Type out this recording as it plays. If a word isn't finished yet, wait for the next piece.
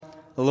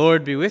The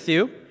Lord be with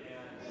you.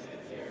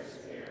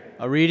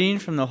 A reading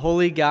from the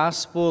Holy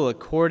Gospel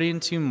according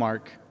to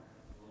Mark.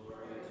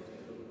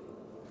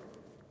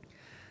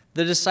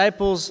 The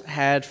disciples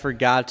had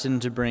forgotten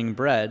to bring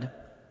bread,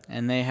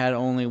 and they had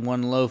only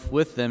one loaf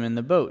with them in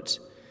the boat.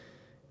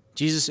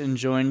 Jesus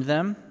enjoined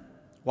them,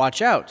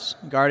 "Watch out,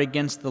 guard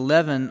against the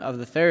leaven of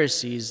the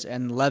Pharisees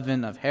and the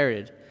leaven of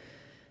Herod."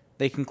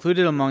 They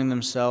concluded among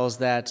themselves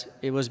that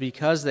it was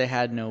because they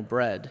had no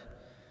bread.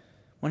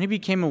 When he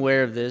became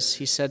aware of this,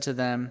 he said to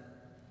them,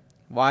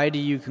 "Why do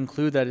you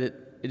conclude that it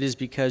is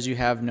because you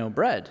have no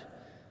bread?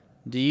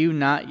 Do you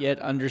not yet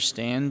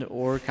understand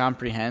or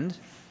comprehend?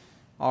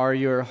 Are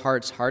your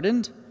hearts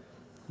hardened?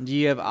 Do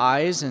you have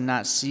eyes and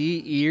not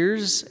see,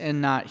 ears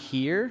and not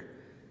hear?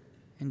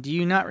 And do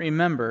you not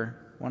remember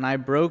when I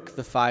broke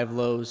the 5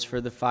 loaves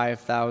for the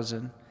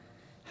 5,000,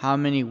 how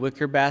many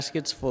wicker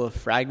baskets full of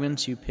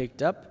fragments you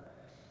picked up?"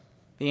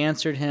 They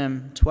answered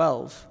him,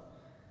 12.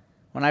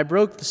 "When I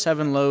broke the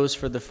 7 loaves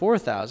for the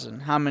 4,000,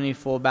 how many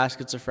full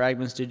baskets of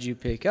fragments did you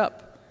pick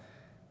up?"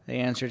 They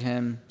answered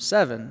him,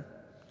 7.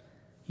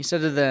 He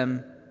said to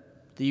them,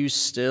 "Do you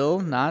still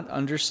not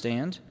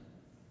understand?"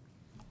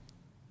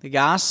 The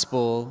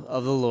Gospel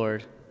of the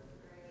Lord.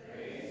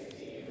 Praise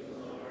to you,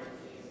 Lord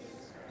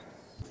Jesus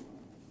Christ.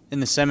 In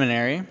the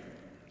seminary,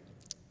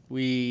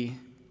 we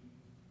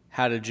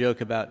had a joke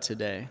about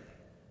today.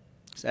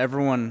 So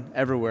everyone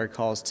everywhere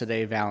calls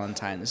today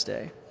Valentine's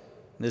Day.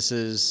 This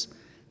is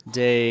a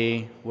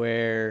day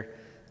where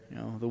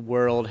the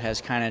world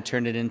has kind of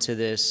turned it into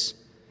this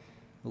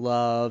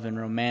love and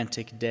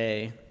romantic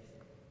day.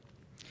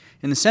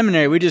 In the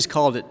seminary, we just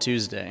called it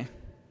Tuesday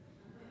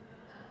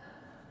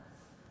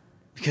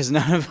because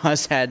none of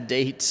us had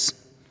dates.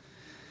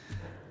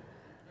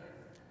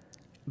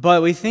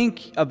 But we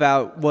think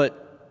about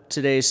what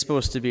today is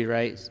supposed to be,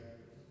 right?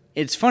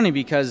 It's funny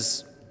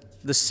because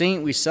the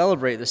saint we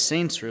celebrate, the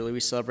saints really we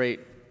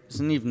celebrate,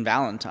 isn't even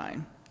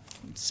Valentine.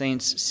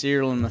 Saints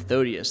Cyril and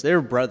Methodius, they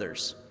were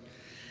brothers.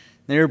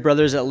 They were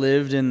brothers that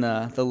lived in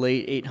the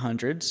late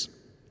 800s.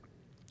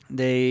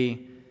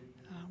 They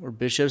were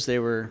bishops. They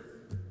were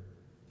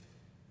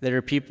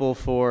people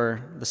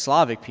for the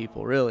Slavic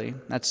people, really.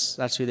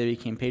 That's who they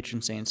became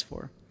patron saints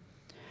for.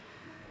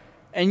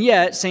 And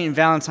yet, St.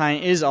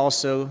 Valentine is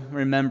also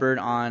remembered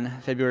on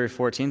February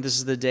 14th. This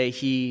is the day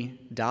he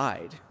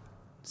died.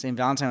 St.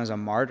 Valentine was a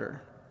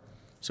martyr.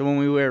 So when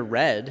we wear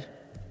red,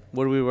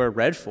 what do we wear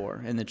red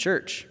for in the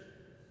church?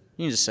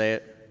 You can just say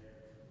it.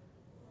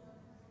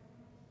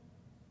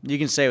 You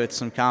can say it with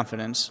some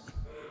confidence.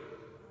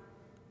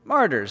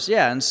 Martyrs,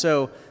 yeah. And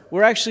so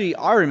we actually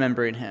are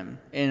remembering him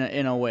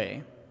in a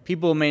way.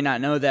 People may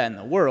not know that in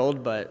the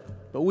world, but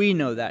we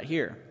know that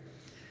here.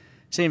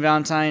 St.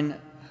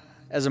 Valentine,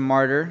 as a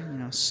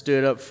martyr,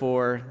 stood up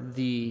for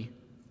the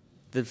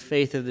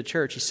faith of the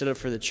church. He stood up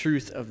for the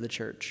truth of the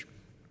church.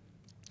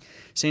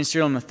 St.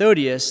 Cyril and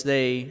Methodius,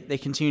 they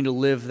continue to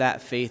live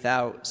that faith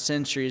out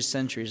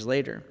centuries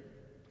later.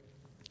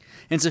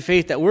 And it's a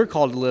faith that we're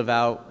called to live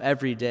out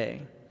every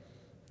day,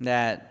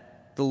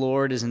 that the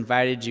Lord has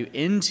invited you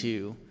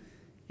into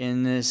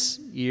in this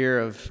year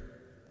of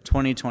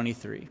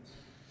 2023.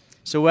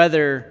 So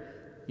whether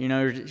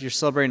you're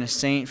celebrating a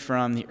saint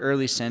from the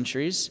early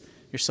centuries,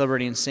 you're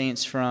celebrating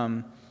saints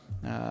from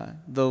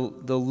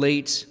the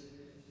late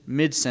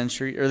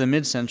mid-century or the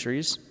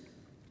mid-centuries,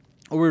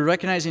 or we're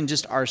recognizing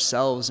just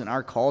ourselves and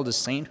our call to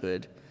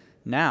sainthood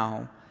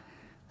now,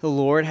 the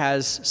Lord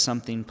has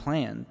something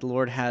planned. The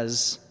Lord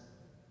has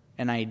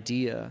an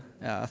idea,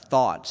 a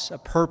thought, a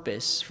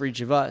purpose for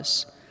each of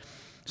us.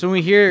 So when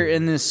we hear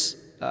in these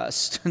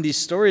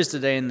stories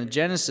today in the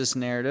Genesis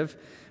narrative,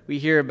 we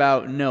hear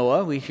about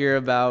Noah, we hear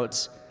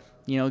about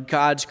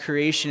God's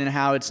creation and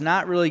how it's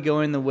not really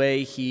going the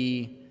way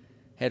he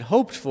had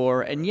hoped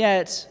for, and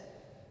yet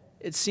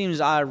it seems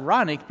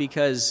ironic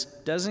because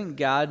doesn't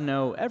God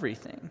know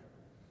everything?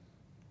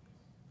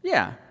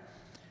 Yeah.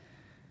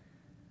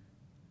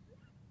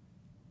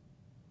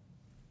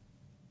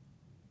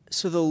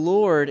 So the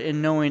Lord,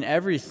 in knowing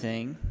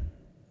everything,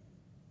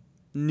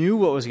 knew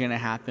what was going to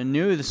happen,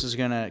 knew this was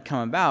going to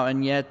come about,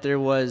 and yet there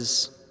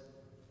was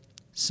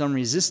some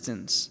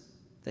resistance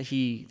that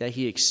he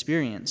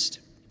experienced.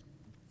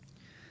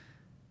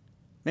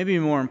 Maybe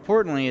more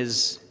importantly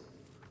is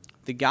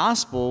the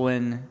gospel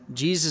when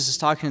Jesus is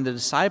talking to the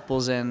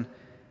disciples and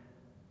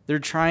they're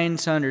trying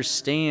to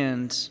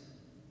understand,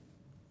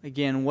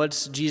 again,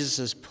 what's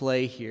Jesus'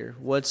 play here?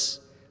 What's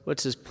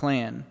his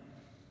plan?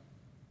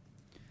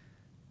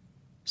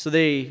 So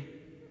they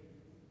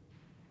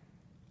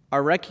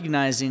are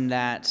recognizing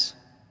that,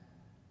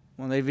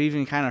 they've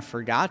even kind of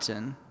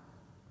forgotten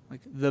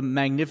the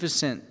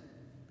magnificent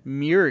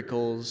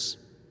miracles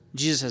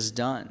Jesus has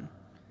done.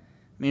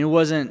 It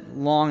wasn't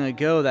long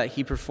ago that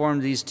he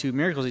performed these 2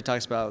 miracles he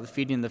talks about,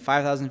 feeding the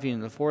 5,000, feeding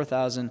the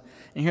 4,000.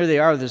 And here they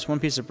are with this one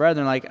piece of bread. And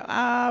they're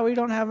like, we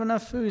don't have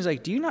enough food. He's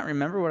like, do you not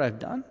remember what I've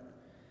done?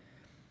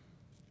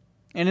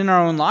 And in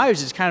our own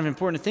lives, it's kind of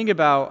important to think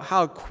about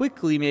how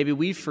quickly maybe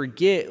we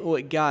forget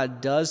what God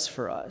does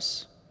for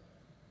us,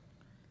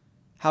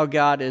 how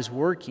God is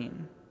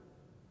working.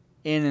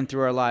 in and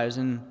through our lives.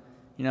 And,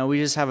 we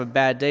just have a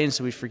bad day, and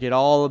so we forget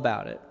all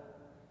about it.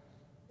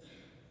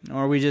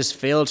 Or we just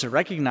fail to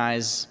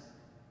recognize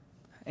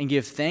and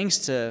give thanks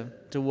to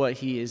what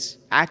he is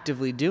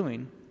actively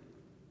doing.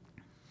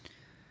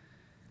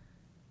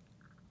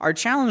 Our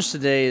challenge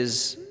today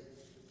is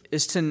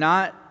to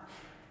not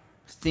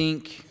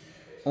think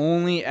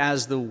only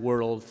as the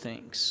world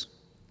thinks.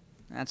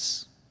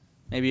 That's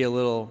maybe a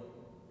little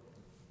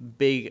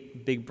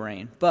big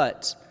brain,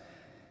 but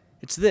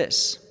it's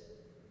this.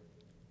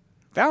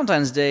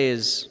 Valentine's Day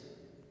is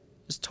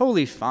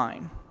totally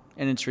fine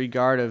in its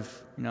regard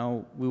of,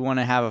 we want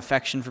to have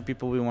affection for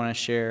people, we want to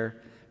share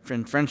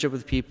friendship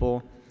with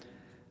people,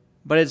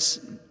 but it's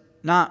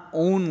not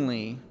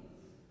only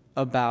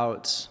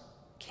about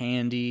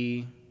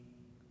candy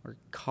or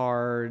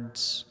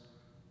cards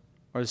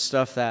or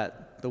stuff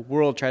that the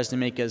world tries to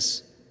make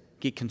us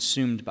get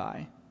consumed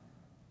by.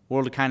 The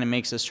world kind of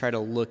makes us try to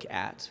look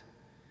at.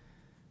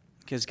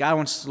 Because God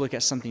wants us to look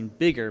at something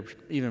bigger,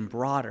 even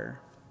broader.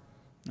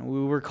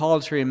 We were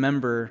called to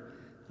remember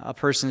a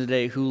person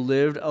today who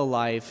lived a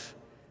life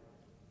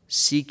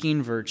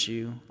seeking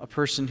virtue, a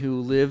person who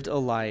lived a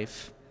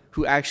life,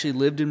 who actually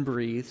lived and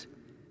breathed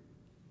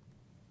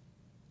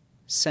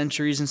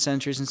centuries and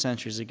centuries and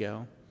centuries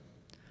ago,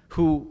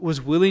 who was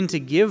willing to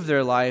give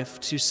their life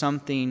to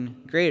something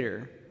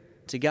greater,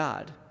 to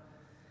God.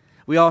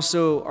 We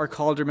also are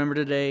called to remember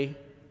today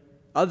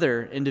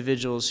other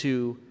individuals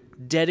who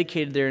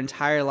dedicated their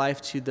entire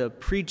life to the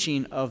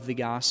preaching of the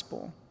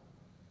gospel,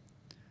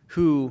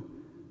 who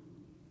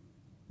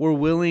were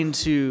willing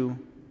to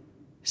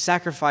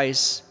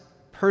sacrifice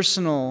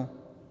personal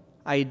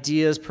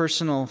ideas,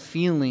 personal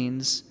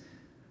feelings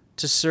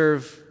to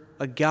serve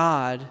a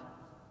God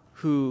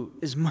who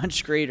is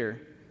much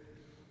greater.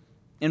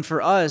 And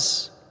for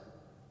us,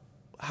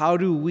 how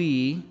do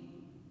we,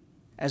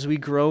 as we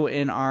grow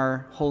in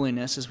our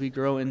holiness, as we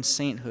grow in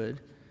sainthood,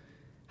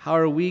 how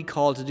are we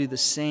called to do the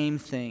same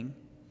thing?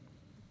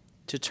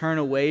 To turn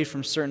away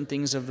from certain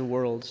things of the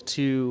world,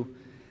 to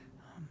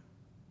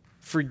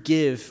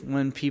forgive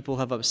when people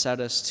have upset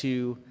us,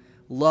 to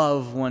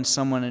love when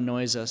someone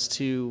annoys us,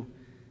 to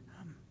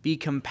be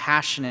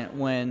compassionate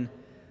when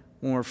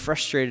we're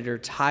frustrated or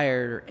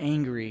tired or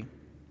angry.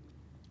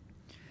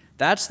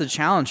 That's the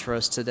challenge for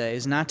us today,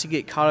 is not to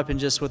get caught up in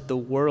just what the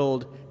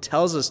world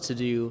tells us to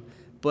do,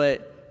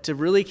 but to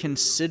really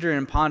consider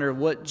and ponder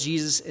what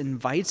Jesus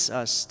invites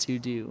us to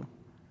do.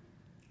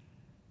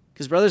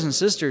 Because brothers and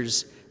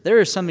sisters, there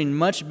is something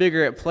much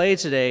bigger at play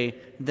today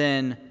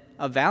than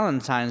a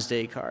Valentine's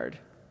Day card.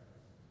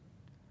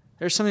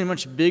 There's something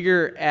much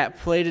bigger at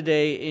play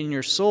today in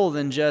your soul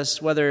than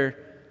just whether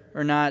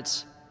or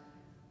not,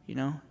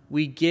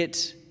 we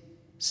get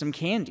some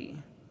candy.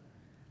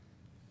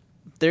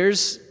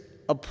 There's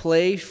a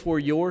play for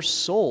your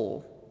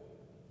soul.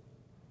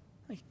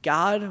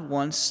 God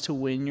wants to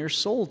win your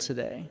soul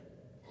today.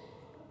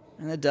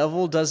 And the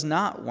devil does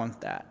not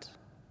want that.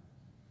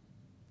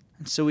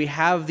 And so we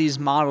have these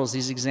models,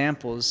 these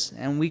examples,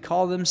 and we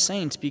call them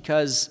saints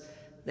because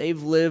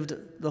they've lived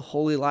the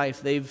holy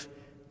life. They've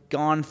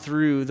gone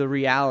through the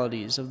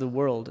realities of the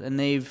world, and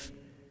they've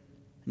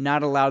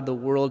not allowed the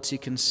world to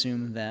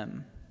consume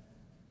them.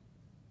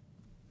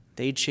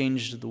 They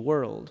changed the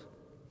world.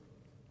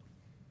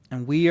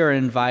 And we are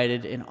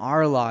invited in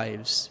our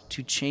lives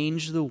to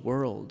change the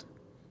world,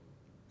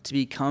 to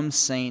become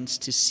saints,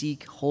 to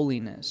seek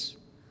holiness.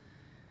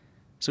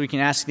 So we can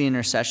ask the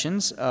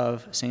intercessions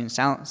of Saint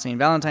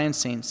Valentine,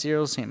 Saint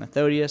Cyril, Saint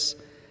Methodius,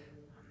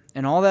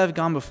 and all that have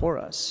gone before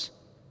us,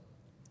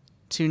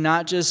 to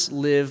not just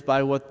live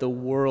by what the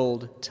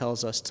world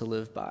tells us to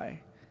live by,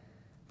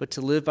 but to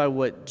live by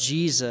what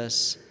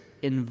Jesus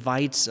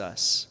invites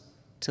us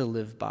to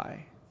live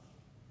by.